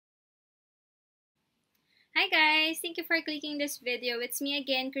Hi guys! Thank you for clicking this video. It's me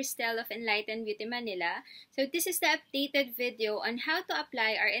again, Cristel of Nlighten Beauty Manila. So this is the updated video on how to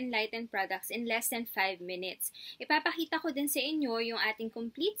apply our Nlighten products in less than 5 minutes. Ipapakita ko din sa inyo yung ating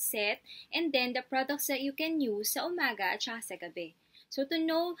complete set and then the products that you can use sa umaga at saka sa gabi. So to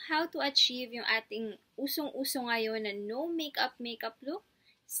know how to achieve yung ating usong-uso ngayon na no makeup look,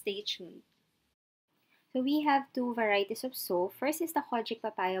 stay tuned. So we have two varieties of soap. First is the Kojic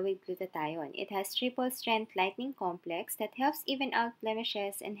Papaya with glutathione. It has triple strength lightening complex that helps even out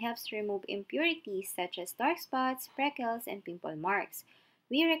blemishes and helps remove impurities such as dark spots, freckles, and pimple marks.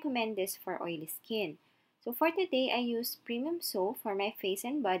 We recommend this for oily skin. So for today, I use premium soap for my face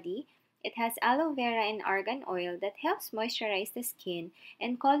and body. It has aloe vera and argan oil that helps moisturize the skin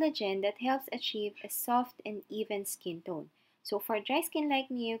and collagen that helps achieve a soft and even skin tone. So for dry skin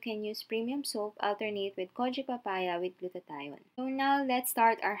like me, you can use premium soap, alternate with Kojic Papaya with glutathione. So now let's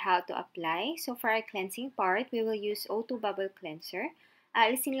start our how to apply. So for our cleansing part, we will use O2 Bubble Cleanser.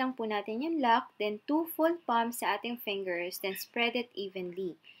 Aalisin lang po natin yung lock, then 2 full pumps sa ating fingers, then spread it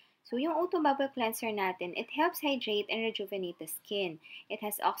evenly. So yung O2 Bubble Cleanser natin, it helps hydrate and rejuvenate the skin. It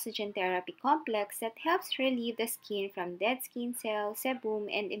has oxygen therapy complex that helps relieve the skin from dead skin cells, sebum,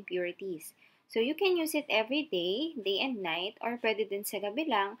 and impurities. So you can use it every day and night, or pwede din sa gabi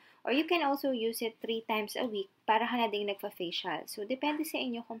lang, or you can also use it 3 times a week para ka na ding nagpa-facial. So depende sa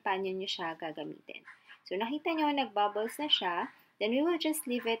inyo kung paano nyo siya gagamitin. So nakita nyo, nag-bubbles na siya, then we will just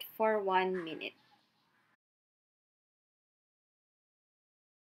leave it for 1 minute.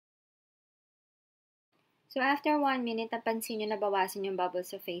 So after 1 minute, napansin nyo nabawasan yung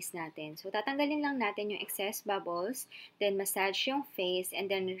bubbles sa face natin. So tatanggalin lang natin yung excess bubbles, then massage yung face,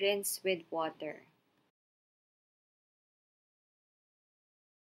 and then rinse with water.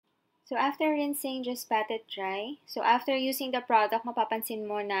 So after rinsing, just pat it dry. So after using the product, mapapansin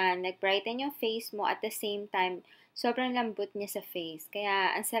mo na nag-brighten yung face mo at the same time, sobrang lambot niya sa face.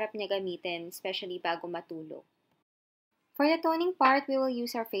 Kaya ang sarap niya gamitin, especially bago matulog. For the toning part, we will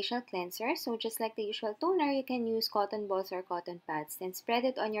use our facial cleanser. So just like the usual toner, you can use cotton balls or cotton pads. Then spread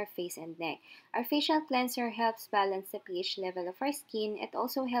it on your face and neck. Our facial cleanser helps balance the pH level of our skin. It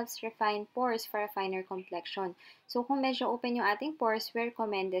also helps refine pores for a finer complexion. So kung medyo open yung ating pores, we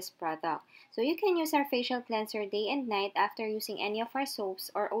recommend this product. So you can use our facial cleanser day and night after using any of our soaps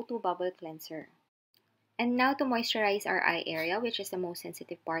or O2 Bubble Cleanser. And now to moisturize our eye area, which is the most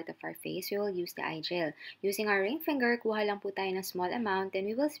sensitive part of our face, we will use the eye gel. Using our ring finger, kuha lang po tayo ng small amount, then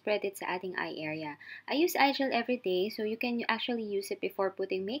we will spread it sa ating eye area. I use eye gel every day, so you can actually use it before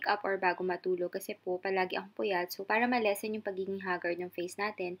putting makeup or bago matulog kasi po palagi akong puyat. So para ma-lessen yung pagiging haggard ng face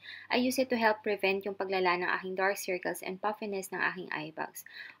natin, I use it to help prevent yung paglala ng aking dark circles and puffiness ng aking eye bags.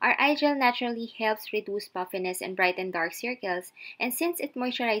 Our eye gel naturally helps reduce puffiness and brighten dark circles, and since it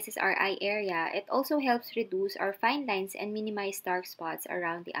moisturizes our eye area, it also helps reduce our fine lines and minimize dark spots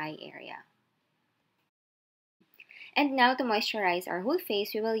around the eye area. And now to moisturize our whole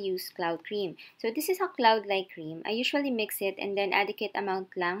face, we will use Cloud Cream. So this is a cloud-like cream. I usually mix it and then adequate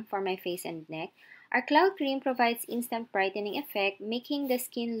amount lang for my face and neck. Our Cloud Cream provides instant brightening effect, making the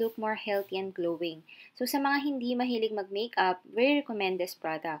skin look more healthy and glowing. So sa mga hindi mahilig mag-makeup, we recommend this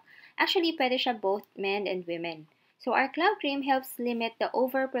product. Actually, pwede siya both men and women. So our Cloud Cream helps limit the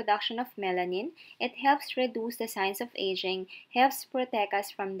overproduction of melanin. It helps reduce the signs of aging, helps protect us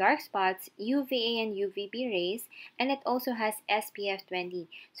from dark spots, UVA and UVB rays, and it also has SPF 20.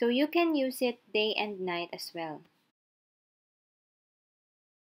 So you can use it day and night as well.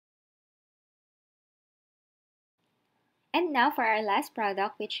 And now for our last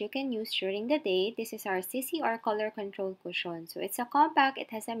product, which you can use during the day. This is our CC or Color Control Cushion. So it's a compact,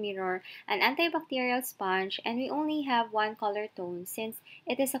 it has a mirror, an antibacterial sponge, and we only have one color tone since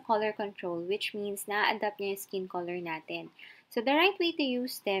it is a color control, which means na-adapt niya yung skin color natin. So the right way to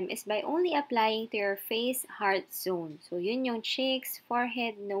use them is by only applying to your face heart zone. So yun yung cheeks,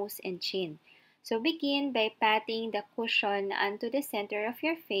 forehead, nose, and chin. So begin by patting the cushion onto the center of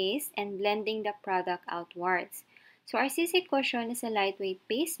your face and blending the product outwards. So our CC Cushion is a lightweight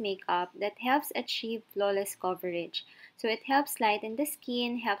base makeup that helps achieve flawless coverage. So it helps lighten the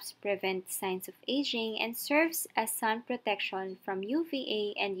skin, helps prevent signs of aging, and serves as sun protection from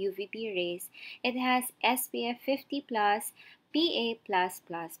UVA and UVB rays. It has SPF 50+, PA+++.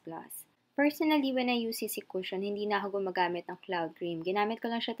 Personally, when I use CC Cushion, hindi na ako gumagamit ng Cloud Cream. Ginamit ko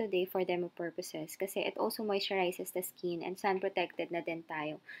lang siya today for demo purposes kasi it also moisturizes the skin and sun protected na din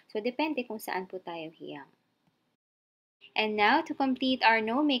tayo. So depende kung saan po tayo hiyang. And now, to complete our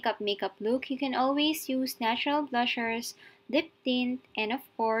no makeup look, you can always use natural blushers, lip tint, and of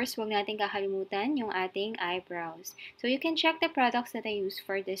course, huwag natin kakalimutan yung ating eyebrows. So you can check the products that I use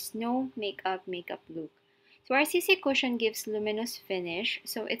for this no makeup look. So our CC cushion gives luminous finish.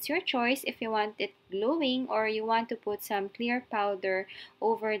 So it's your choice if you want it glowing or you want to put some clear powder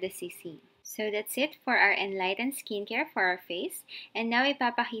over the CC. So that's it for our Enlighten skincare for our face. And now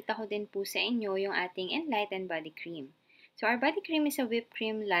ipapakita ko din po sa inyo yung ating Enlighten body cream. So our body cream is a whipped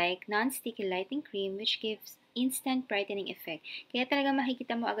cream like non-sticky lighting cream which gives instant brightening effect. Kaya talaga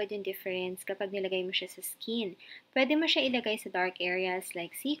makikita mo agad yung difference kapag nilagay mo siya sa skin. Pwede mo siya ilagay sa dark areas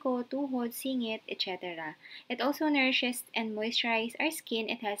like siko, tuhod, singit, etc. It also nourishes and moisturizes our skin.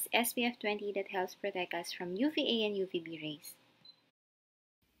 It has SPF 20 that helps protect us from UVA and UVB rays.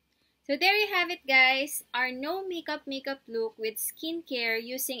 So there you have it, guys, our no makeup look with skincare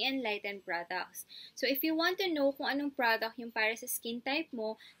using Nlighten Products. So if you want to know kung anong product yung para sa skin type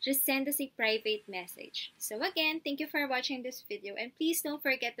mo, just send us a private message. So again, thank you for watching this video and please don't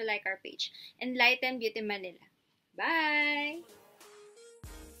forget to like our page, Nlighten Beauty Manila. Bye!